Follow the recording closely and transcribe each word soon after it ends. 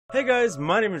Hey guys,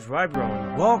 my name is Rybro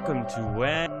and welcome to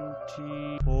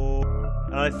Antihorror.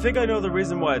 And I think I know the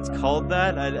reason why it's called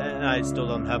that, and I still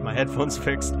don't have my headphones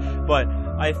fixed, but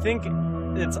I think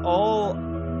it's all...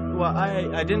 Well,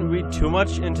 I didn't read too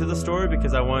much into the story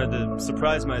because I wanted to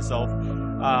surprise myself.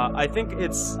 I think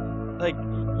it's like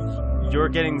you're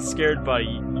getting scared by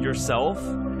yourself,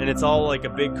 and it's all like a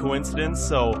big coincidence,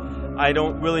 so I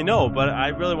don't really know, but I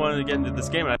really wanted to get into this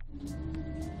game. And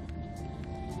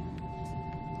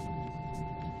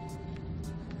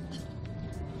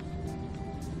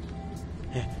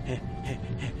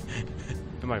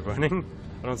Am I running?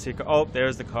 I don't see a car. Oh,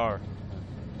 there's the car.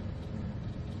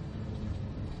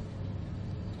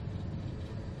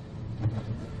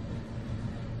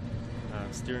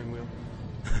 Steering wheel.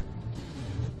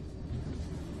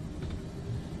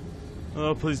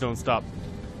 Oh, please don't stop.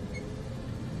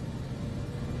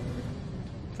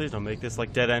 Please don't make this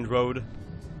like dead end road.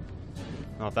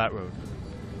 Not that road.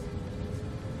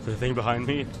 Is there a thing behind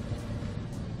me?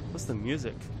 What's the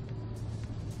music?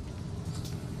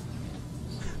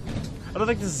 I don't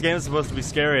think this game is supposed to be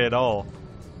scary at all.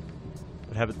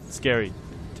 But have it scary,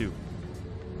 too.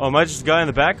 Oh, am I just a guy in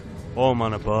the back? Oh, I'm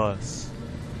on a bus.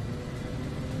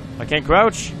 I can't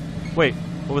crouch? Wait,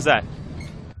 what was that?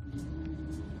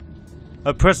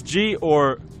 Press G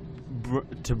or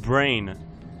to brain.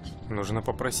 Нужно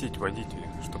попросить водителя,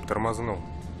 чтоб тормознул.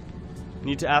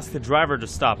 Need to ask the driver to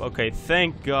stop. Okay,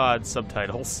 thank God,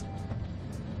 subtitles.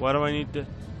 Why do I need to...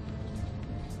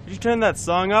 Could you turn that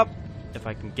song up? If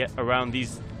I can get around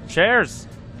these chairs.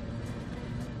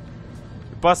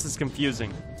 The bus is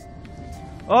confusing.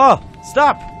 Oh,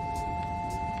 stop!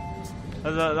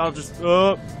 I'll just,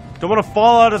 don't want to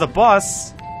fall out of the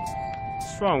bus.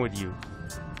 What's wrong with you?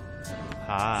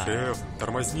 Hi. Шеф,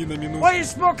 тормозни на минуту. Why are you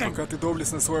smoking? Пока ты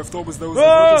доблестно свой автобус до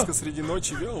Узбекиска среди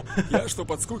ночи вел, я,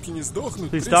 чтоб от скуки не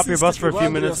сдохнуть. Please stop your bus for a few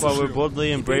minutes while we're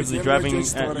boldly and bravely driving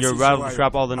your rattle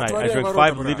trap all the night. I drank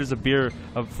 5 liters of beer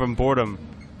from boredom.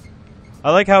 I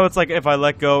like how it's like if I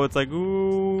let go, it's like,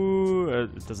 ooh,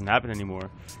 it doesn't happen anymore.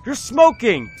 You're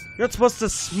smoking! You're not supposed to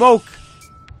smoke!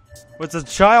 What's a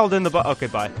child in the bus? Okay,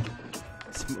 bye.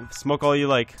 Smoke all you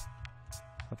like.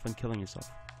 Have fun killing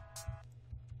yourself.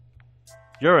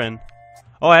 Urine?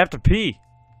 Oh, I have to pee.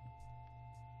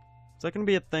 Is that gonna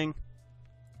be a thing?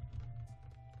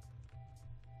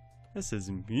 This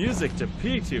is music to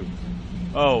pee to.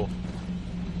 Oh.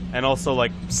 And also,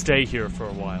 like, stay here for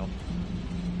a while.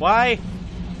 Why?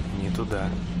 Не туда.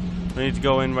 I need to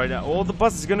go in right now. Oh, the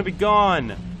bus is gonna be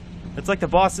gone. It's like the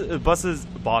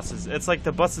buses. It's like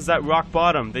the buses at rock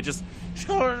bottom. They just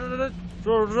and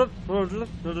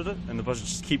the buses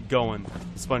just keep going.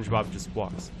 SpongeBob just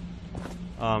walks.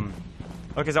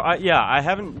 Okay, so I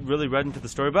haven't really read into the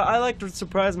story, but I like to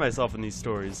surprise myself in these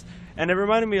stories, and it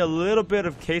reminded me a little bit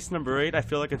of Case Number 8. I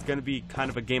feel like it's gonna be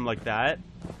kind of a game like that,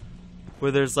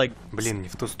 where there's like. Блин, не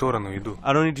в ту сторону иду.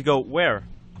 I don't need to go where.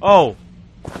 Oh!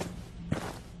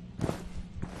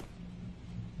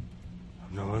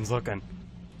 No one's looking.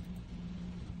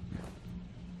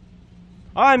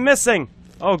 I'm missing!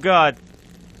 Oh god.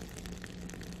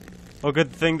 Oh,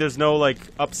 good thing there's no, like,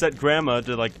 upset grandma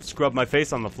to, like, scrub my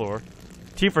face on the floor.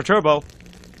 T for turbo.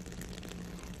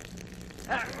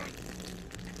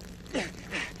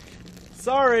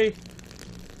 Sorry.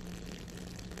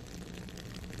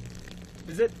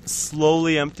 Is it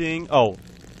slowly emptying? Oh.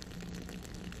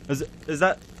 Is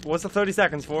that, what's the 30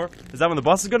 seconds for? Is that when the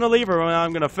bus is gonna leave or when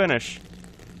I'm gonna finish?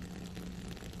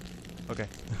 Okay.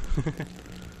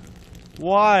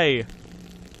 Why?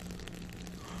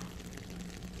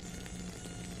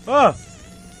 Ah!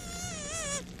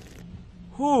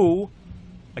 Who?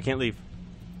 I can't leave.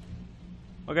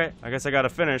 Okay, I guess I gotta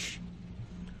finish.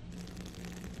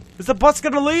 Is the bus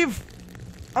gonna leave?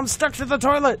 I'm stuck to the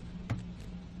toilet!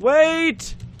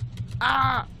 Wait!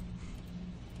 Ah!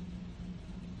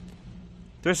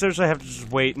 Do I seriously have to just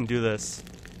wait and do this?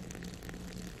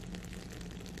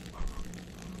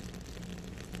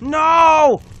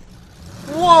 No!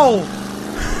 Whoa!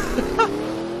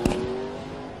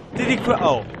 Did he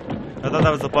oh. I thought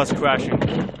that was the bus crashing.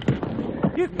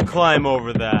 You can climb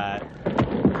over that.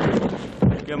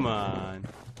 Come on.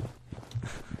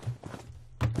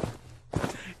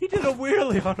 He did a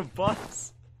wheelie on a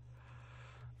bus.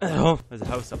 Oh, there's a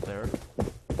house up there.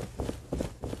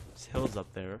 There's hills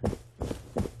up there.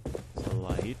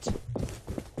 Light.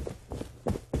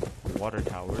 Water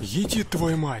towers. Едет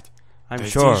твою мать. I'm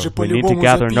sure we need to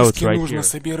gather notes right here.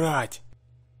 Собирать.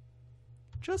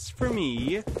 Just for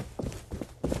me.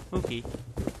 Okay.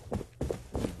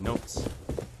 Notes.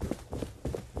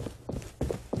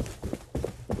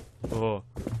 Oh,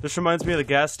 this reminds me of the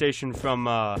gas station from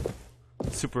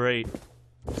Super 8.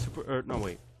 No,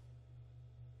 wait.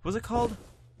 What's it called?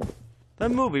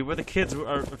 That movie where the kids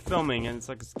are filming and it's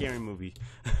like a scary movie.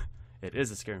 It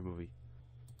is a scary movie.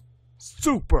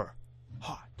 Super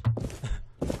hot.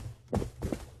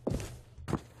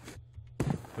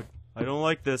 But I don't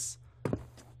like this.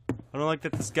 I don't like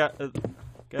that this gas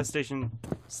station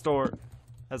store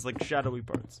has like shadowy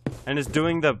parts. And it's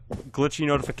doing the glitchy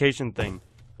notification thing.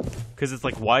 Because it's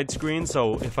like widescreen,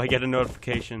 so if I get a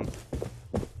notification...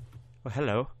 Oh,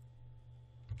 hello.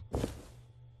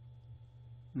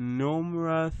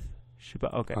 Nomrath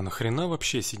Shiba. Okay. А нахрена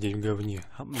вообще сидеть в говне?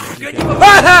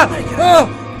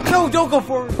 No, don't go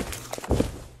forward.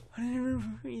 I didn't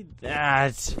even read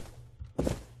that.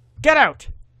 Get out.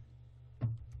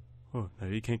 Oh, no,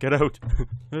 you can't get out.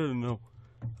 No,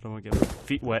 I don't want to get my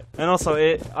feet wet. And also,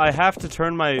 I have to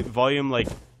turn my volume like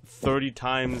 30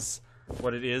 times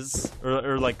what it is,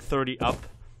 or like 30 up.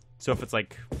 So if it's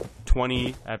like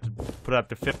 20, I have to put it up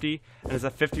to 50, and it's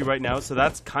at 50 right now, so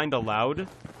that's kind of loud.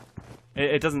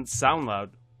 It doesn't sound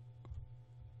loud.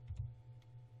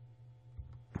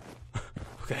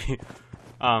 Okay.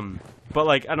 But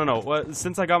like, I don't know,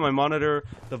 since I got my monitor,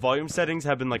 the volume settings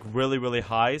have been like really, really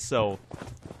high, so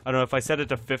I don't know, if I set it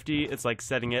to 50, it's like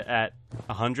setting it at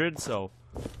 100, so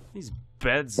these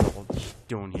beds, what are you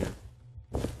doing here?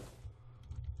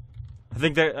 I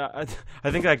think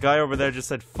that guy over there just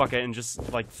said fuck it and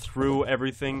just like threw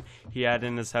everything he had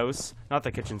in his house. Not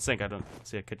the kitchen sink, I don't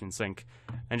see a kitchen sink.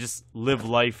 And just live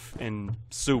life in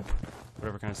soup.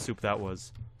 Whatever kind of soup that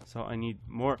was. So I need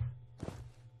more.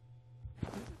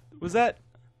 Was that?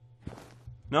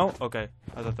 No? Okay.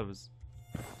 I thought that was...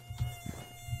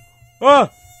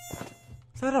 Ah!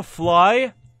 Is that a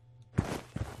fly?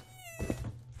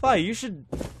 Fly, you should...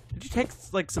 Did you take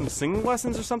like some singing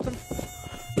lessons or something?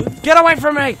 Get away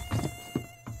from me!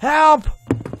 Help!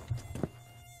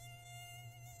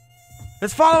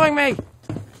 It's following me!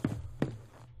 There's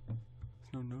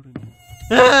no note in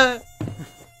here.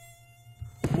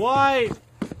 Why?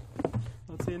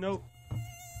 Let's see a note.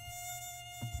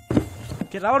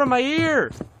 Get out of my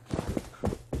ear!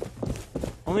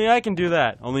 Only I can do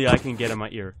that. Only I can get in my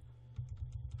ear.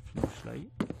 Should I?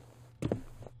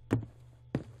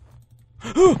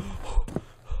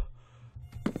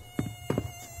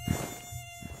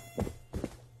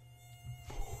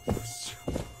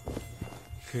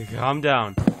 Okay, calm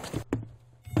down.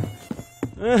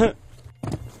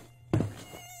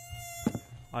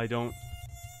 I don't...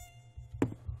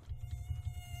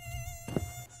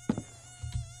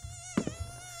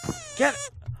 Get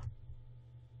it!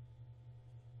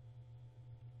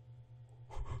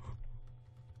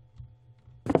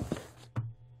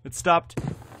 It stopped.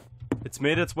 It's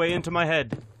made its way into my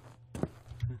head.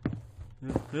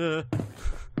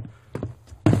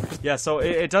 Yeah, so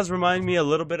it does remind me a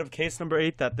little bit of case number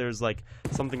 8, that there's like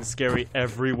something scary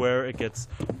everywhere it gets.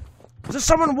 There's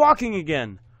someone walking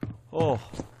again! Oh.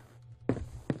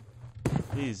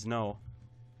 Please, no.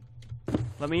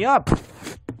 Let me up!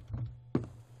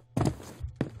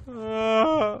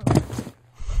 I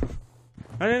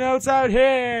didn't know it's out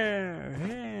here!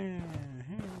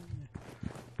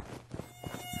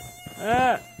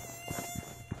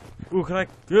 Ooh, can I...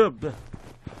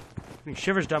 Getting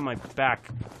shivers down my back.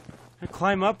 Can I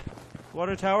climb up?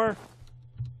 Water tower?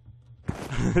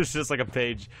 It's just like a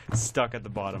page stuck at the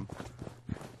bottom.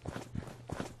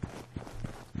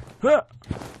 Huh!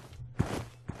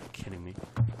 Kidding me.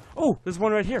 Oh, there's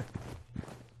one right here.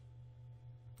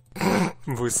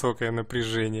 Высокое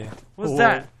напряжение. What's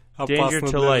that? Danger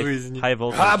Опасно to для life. жизни. High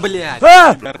voltage. А, блядь!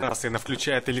 Раз, она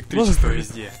включает электричество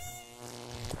везде.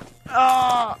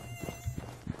 Ah!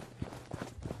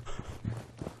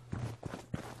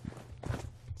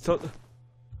 So,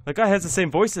 that guy has the same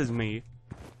voice as me.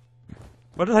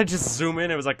 Why did I just zoom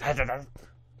in? It was like... I don't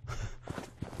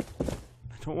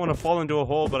want to fall into a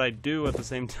hole, but I do at the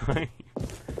same time.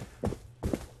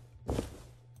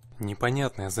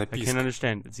 Непонятная I записка. can't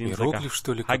understand. It seems Иероглиф, like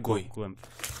что ли, a какой? hieroglyph.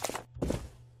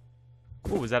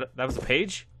 Oh, was that was a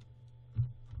page?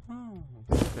 Oh,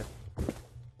 okay.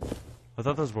 I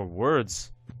thought those were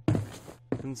words.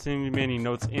 Didn't seem to be any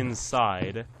notes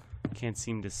inside. Can't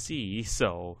seem to see,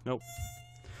 so nope.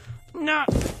 No,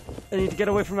 I need to get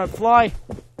away from that fly.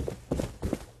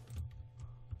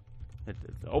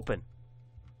 It's open.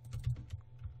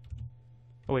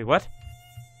 Oh wait, what?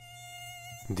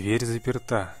 Дверь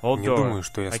заперта. Hold Не door. думаю,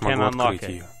 что я I смогу can't unlock открыть it.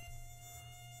 ее.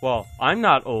 Well, I'm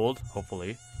not old,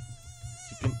 hopefully.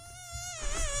 You can...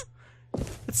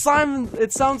 It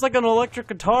sounds like an electric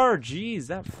guitar. Jeez,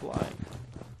 that fly.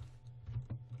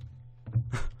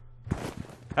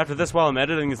 After this, while I'm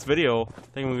editing this video, I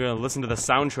think I'm gonna listen to the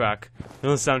soundtrack. The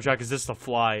only soundtrack is just a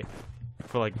fly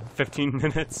for like 15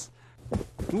 minutes.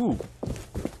 Ooh.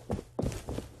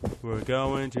 We're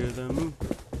going to the moon.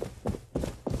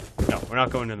 No, we're not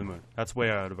going to the moon. That's way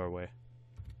out of our way.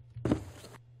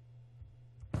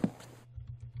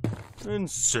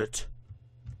 And sit.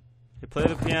 Hey, play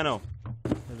the piano.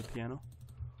 Play the piano.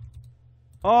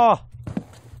 Oh!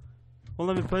 Well,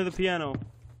 let me play the piano.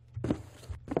 I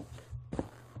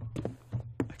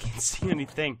can't see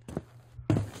anything.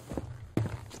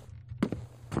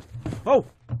 Oh!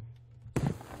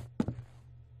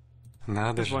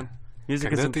 Надо же.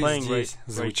 Music Когда isn't ты playing здесь,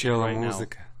 звучала right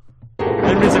музыка.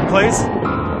 And music plays?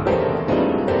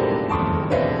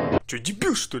 Чё,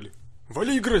 дебил, что ли?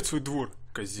 Вали играть в свой двор,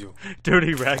 козел.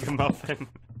 Dirty ragamuffin.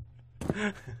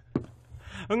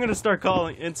 I'm gonna start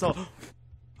calling insult.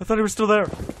 I thought he was still there.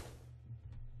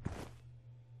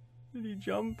 Did he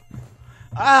jump?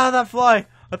 Ah, that fly!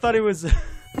 I thought he was...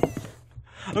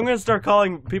 I'm gonna start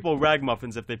calling people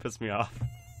ragamuffins if they piss me off.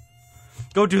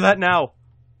 Go do that now!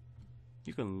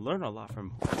 You can learn a lot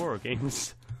from horror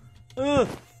games. Ugh!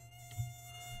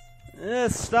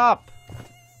 Stop!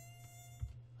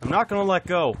 I'm not gonna let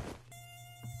go.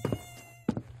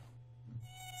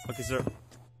 Okay, sir.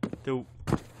 Dude.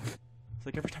 It's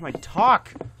like every time I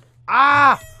talk.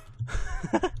 Ah!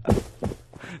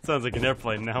 Sounds like an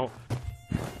airplane now.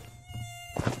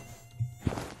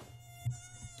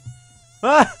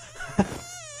 Ah!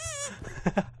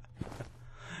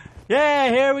 Yeah,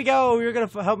 here we go. You're gonna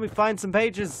help me find some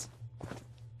pages.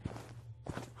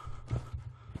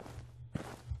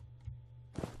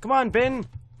 Come on, bin.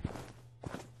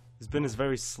 This bin is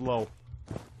very slow.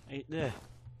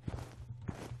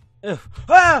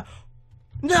 Ah!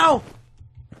 No!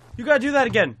 You gotta do that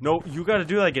again. No, you gotta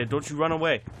do that again. Don't you run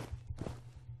away.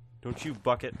 Don't you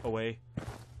bucket away.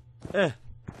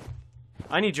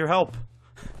 I need your help.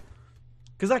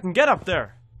 'Cause I can get up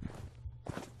there.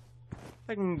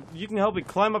 You can help me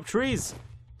climb up trees.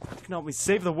 You can help me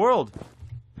save the world.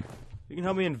 You can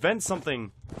help me invent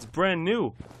something that's brand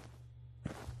new.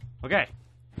 Okay.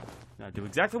 Now do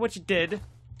exactly what you did.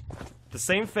 The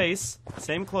same face,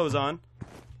 same clothes on.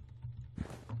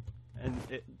 And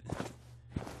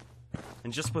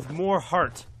just with more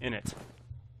heart in it.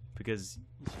 Because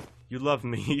you love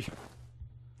me.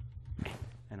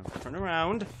 And I'll turn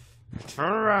around.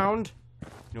 Turn around.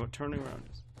 You know what turning around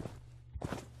is?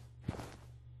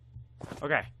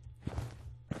 Okay.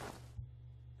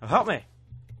 Now help me.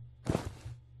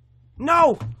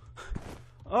 No!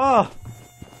 Oh!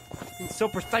 Being so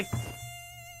precise.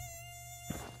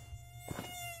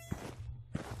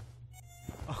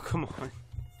 Oh, come on.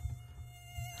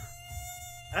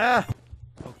 Ah!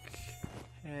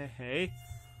 Okay.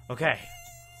 Okay.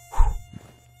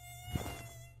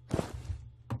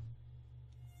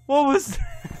 What was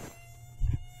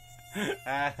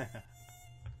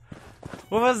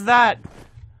What was that?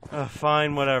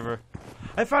 Fine, whatever.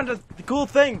 I found a cool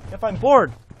thing if I'm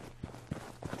bored.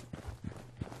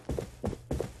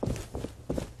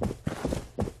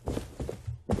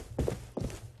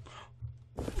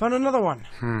 Found another one.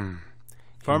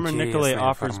 Farmer Nikolai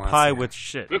offers pie with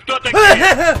shit. Вы кто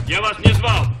такие? Я вас не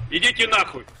звал. Идите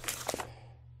нахуй.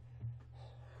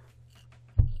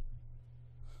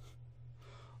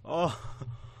 Oh.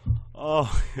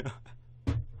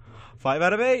 5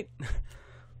 out of 8.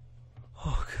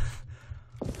 Oh, God.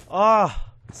 Oh,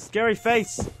 scary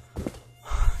face. It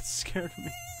scared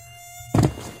me.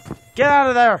 Get out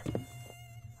of there.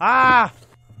 Ah.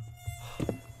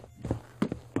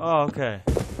 Oh, okay.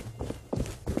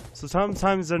 So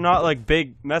sometimes they're not like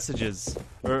big messages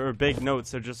or big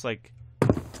notes. They're just like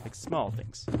small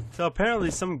things. So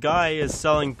apparently some guy is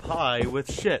selling pie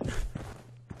with shit.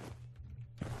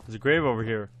 There's a grave over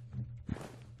here.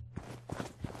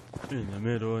 In the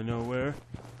middle of nowhere.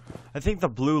 I think the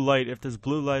blue light, if there's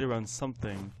blue light around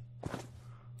something.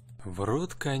 В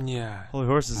рот коня. Holy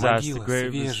horse's ass, the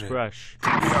grave is fresh.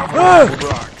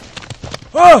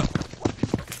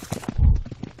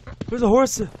 Where's the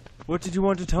horse? What did you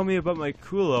want to tell me about my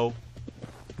culo?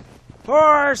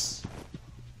 Horse!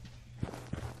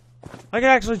 I can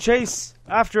actually chase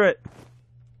after it.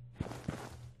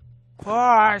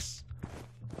 Horse!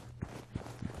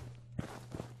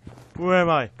 Where am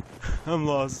I? I'm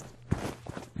lost.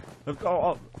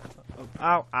 Oh,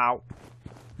 ow.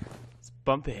 It's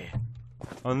bumpy.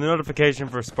 Oh, the notification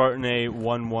for Spartan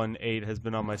A118 has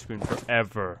been on my screen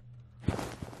forever.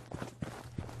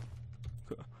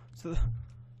 So,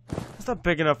 that's not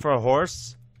big enough for a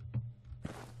horse.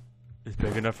 It's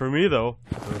big enough for me, though.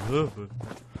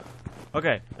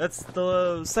 Okay, that's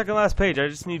the second last page. I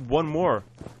just need one more.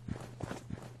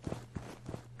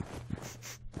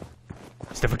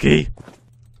 Step a key.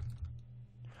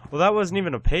 Well, that wasn't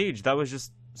even a page. That was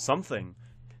just something.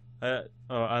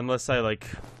 Unless I, like...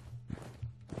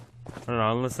 I don't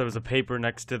know, unless there was a paper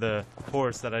next to the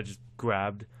horse that I just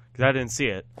grabbed. Because I didn't see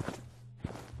it.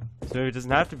 So maybe it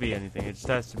doesn't have to be anything. It just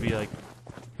has to be, like...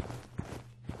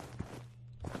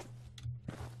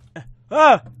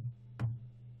 Ah!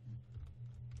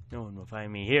 No one will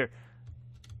find me here.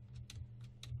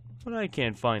 But I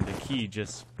can't find the key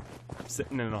just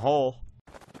sitting in a hole.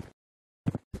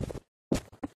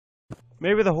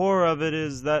 Maybe the horror of it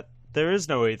is that there is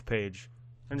no 8th page,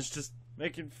 and it's just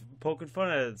poking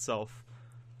fun at itself.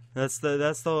 That's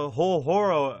the whole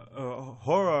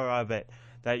horror of it.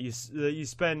 That you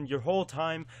spend your whole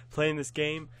time playing this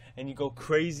game, and you go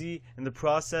crazy in the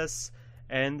process,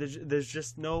 and there's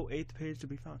just no 8th page to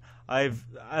be found.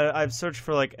 I've searched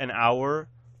for like an hour.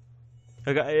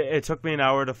 It took me an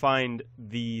hour to find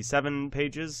the 7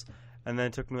 pages, and then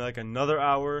it took me like another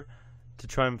hour to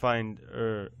try and find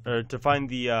to find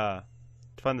the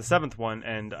 7th one,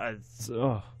 and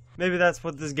maybe that's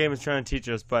what this game is trying to teach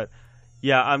us. But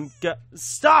yeah,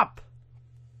 stop.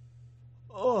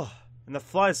 And the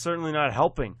fly is certainly not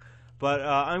helping. But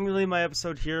I'm gonna leave my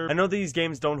episode here. I know these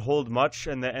games don't hold much,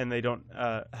 and they don't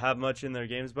have much in their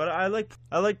games, but I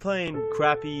like playing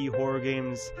crappy horror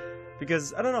games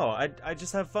because I don't know, I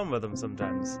just have fun with them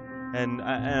sometimes, and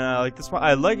I like this one.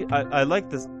 I like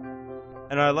this.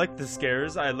 And I like the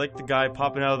scares. I like the guy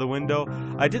popping out of the window.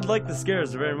 I did like the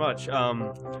scares very much.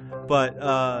 But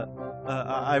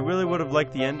I really would have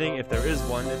liked the ending if there is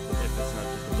one. If it's not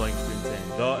just a blank screen saying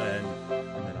the end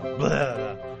and then a blah,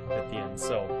 blah at the end.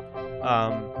 So I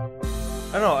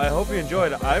don't know. I hope you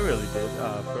enjoyed. I really did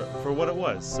for what it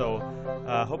was. So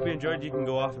hope you enjoyed. You can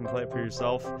go off and play it for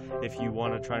yourself if you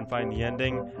want to try and find the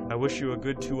ending. I wish you a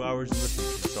good 2 hours in the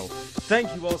future. So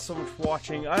thank you all so much for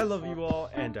watching. I love you all,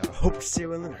 and I hope to see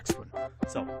you in the next one.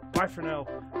 So bye for now.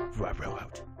 Rybro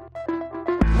out.